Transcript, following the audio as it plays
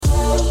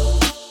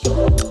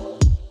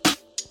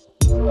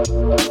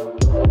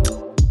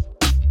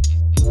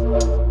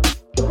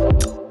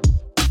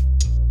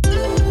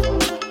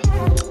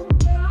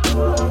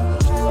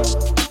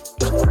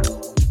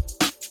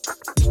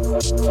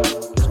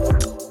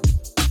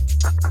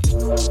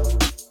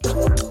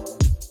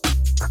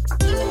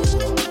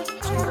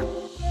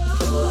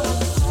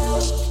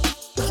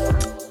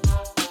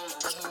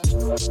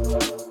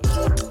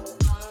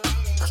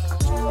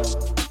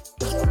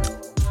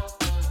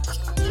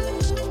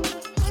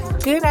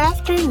Good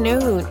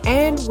afternoon,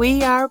 and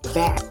we are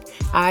back.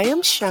 I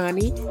am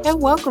Shawnee,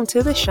 and welcome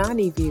to the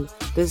Shawnee View,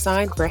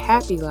 designed for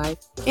happy life,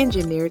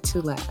 engineered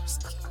to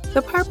last.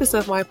 The purpose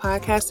of my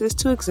podcast is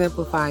to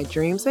exemplify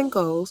dreams and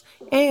goals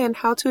and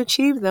how to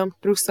achieve them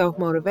through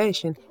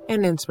self-motivation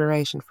and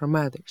inspiration from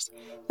others.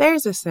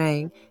 There's a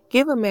saying,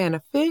 give a man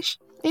a fish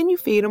and you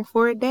feed him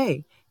for a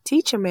day.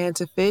 Teach a man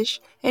to fish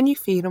and you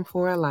feed him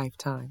for a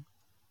lifetime.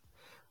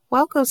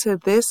 Welcome to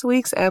this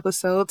week's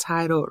episode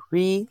titled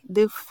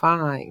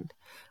Redefined.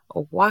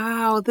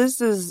 Wow,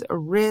 this is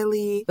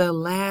really the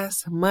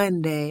last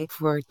Monday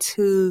for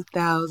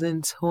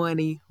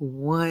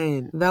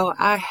 2021. Though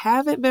I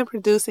haven't been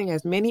producing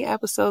as many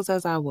episodes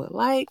as I would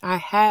like, I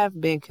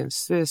have been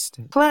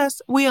consistent.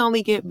 Plus, we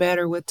only get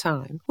better with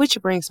time, which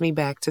brings me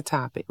back to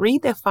topic.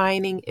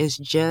 Redefining is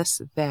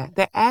just that,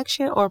 the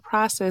action or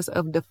process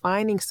of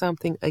defining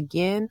something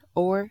again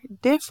or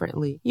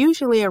differently.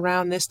 Usually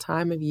around this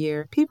time of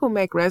year, people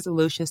make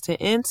resolutions to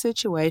end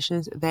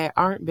situations that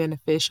aren't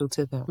beneficial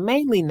to them,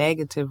 mainly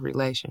negative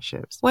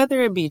relationships.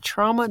 Whether it be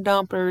trauma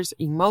dumpers,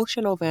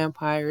 emotional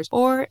vampires,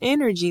 or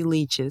energy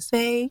leeches,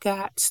 they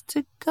got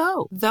to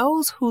go.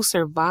 Those who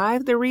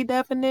survive the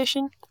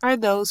redefinition are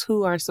those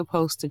who are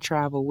supposed to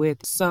travel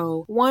with.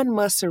 So one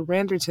must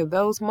surrender to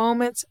those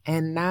moments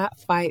and not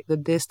fight the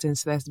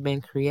distance that's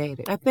been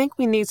created. I think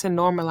we need to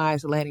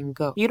normalize letting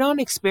go. You don't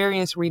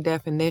experience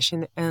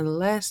redefinition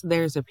unless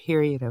there's a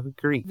period of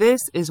grief.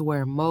 This is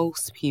where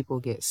most people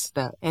get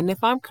stuck. And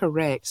if I'm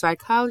correct,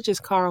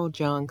 psychologist Carl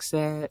Jung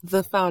said,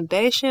 the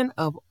foundation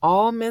of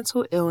all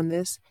mental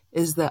illness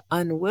is the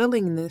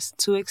unwillingness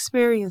to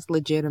experience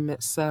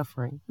legitimate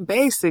suffering.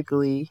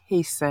 Basically,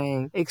 he's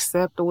saying,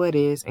 accept what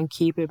is and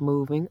keep it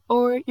moving,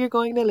 or you're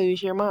going to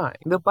lose your mind.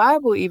 The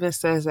Bible even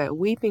says that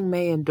weeping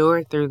may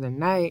endure through the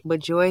night,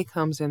 but joy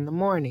comes in the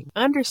morning.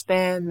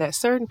 Understand that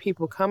certain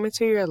people come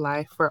into your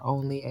life for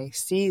only a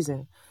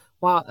season,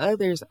 while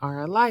others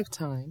are a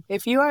lifetime.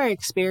 If you are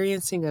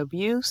experiencing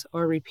abuse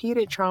or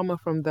repeated trauma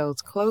from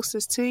those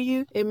closest to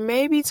you, it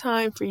may be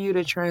time for you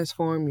to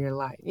transform your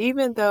life.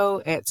 Even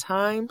though at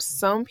times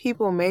some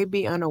people may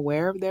be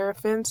unaware of their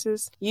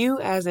offenses, you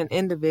as an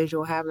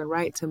individual have the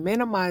right to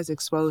minimize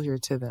exposure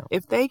to them.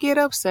 If they get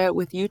upset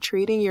with you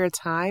treating your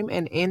time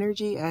and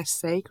energy as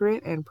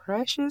sacred and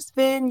precious,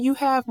 then you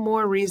have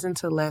more reason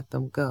to let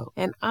them go.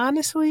 And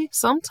honestly,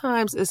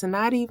 sometimes it's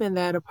not even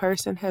that a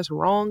person has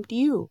wronged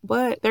you,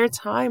 but their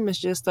time is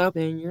just up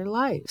in your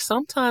life.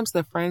 Sometimes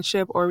the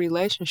friendship or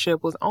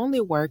relationship was only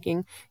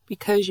working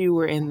because you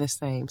were in the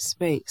same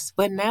space.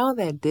 But now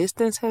that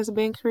distance has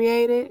been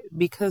created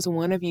because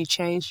one of you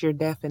changed your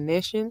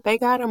definition, they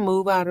gotta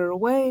move out of the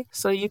way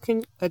so you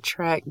can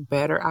attract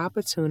better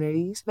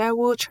opportunities that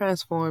will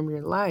transform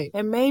your life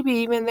and maybe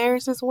even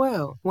theirs as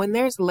well. When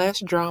there's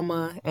less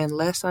drama and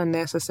less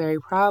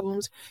unnecessary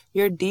problems,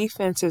 your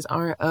defenses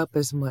aren't up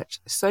as much,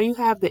 so you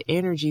have the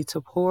energy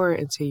to pour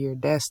into your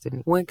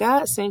destiny. When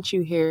God sent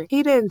you here,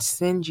 He didn't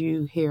send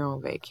you here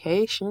on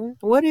vacation.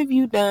 What have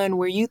you done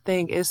where you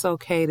think it's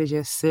okay to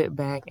just sit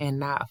back and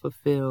not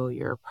fulfill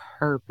your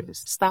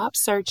purpose? Stop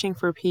searching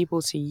for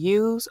people to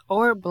use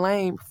or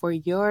blame for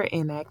your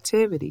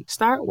inactivity.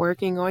 Start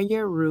working on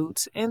your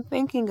roots and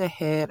thinking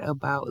ahead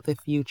about the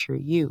future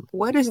you.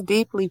 What is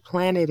deeply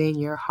planted in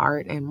your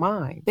heart and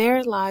mind?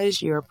 There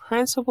lies your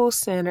principal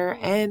center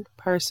and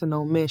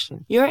personal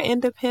mission. Your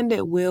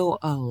independent will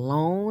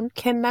alone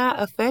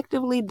cannot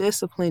effectively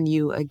discipline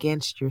you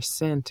against your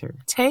center.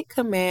 Take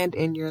command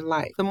in your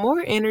life. The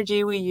more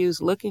energy we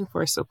use looking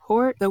for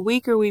support, the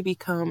weaker we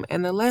become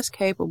and the less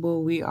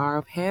capable we are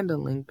of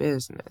handling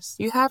business.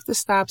 You have to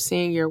stop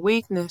seeing your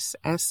weakness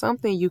as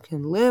something you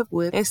can live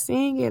with and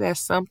seeing it as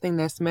something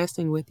that's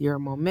messing with your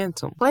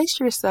momentum. Place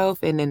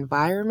yourself in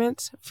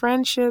environments,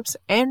 friendships,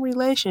 and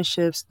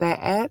relationships that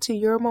add to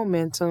your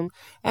momentum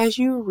as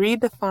you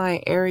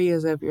redefine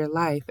areas of your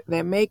life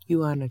that make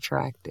you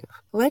unattractive.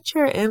 Let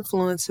your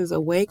influences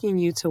awaken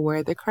you to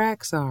where the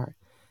cracks are.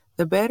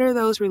 The better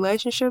those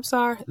relationships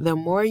are, the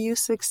more you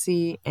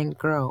succeed and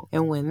grow.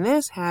 And when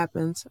this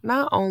happens,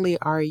 not only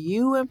are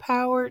you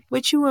empowered,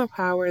 but you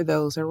empower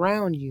those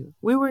around you.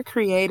 We were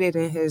created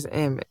in His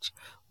image.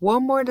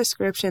 One more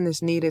description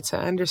is needed to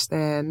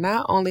understand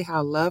not only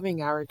how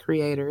loving our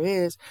Creator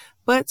is,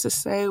 but to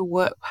say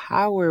what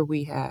power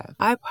we have.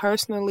 I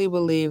personally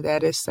believe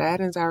that it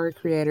saddens our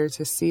Creator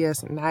to see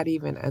us not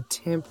even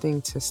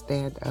attempting to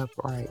stand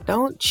upright.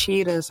 Don't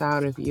cheat us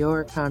out of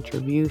your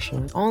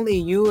contribution. Only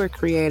you are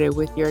created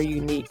with your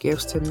unique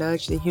gifts to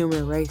nudge the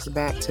human race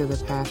back to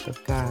the path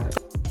of God.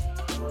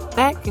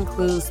 That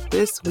concludes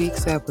this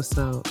week's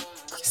episode.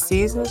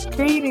 Season's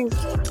greetings.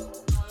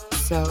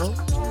 So,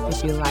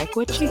 if you like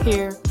what you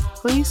hear,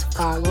 please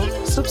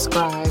follow,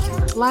 subscribe,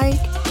 like,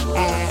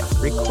 add,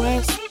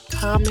 request,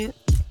 comment,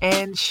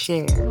 and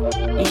share.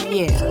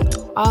 Yeah,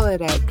 all of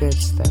that good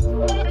stuff.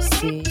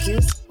 See you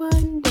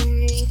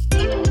Monday.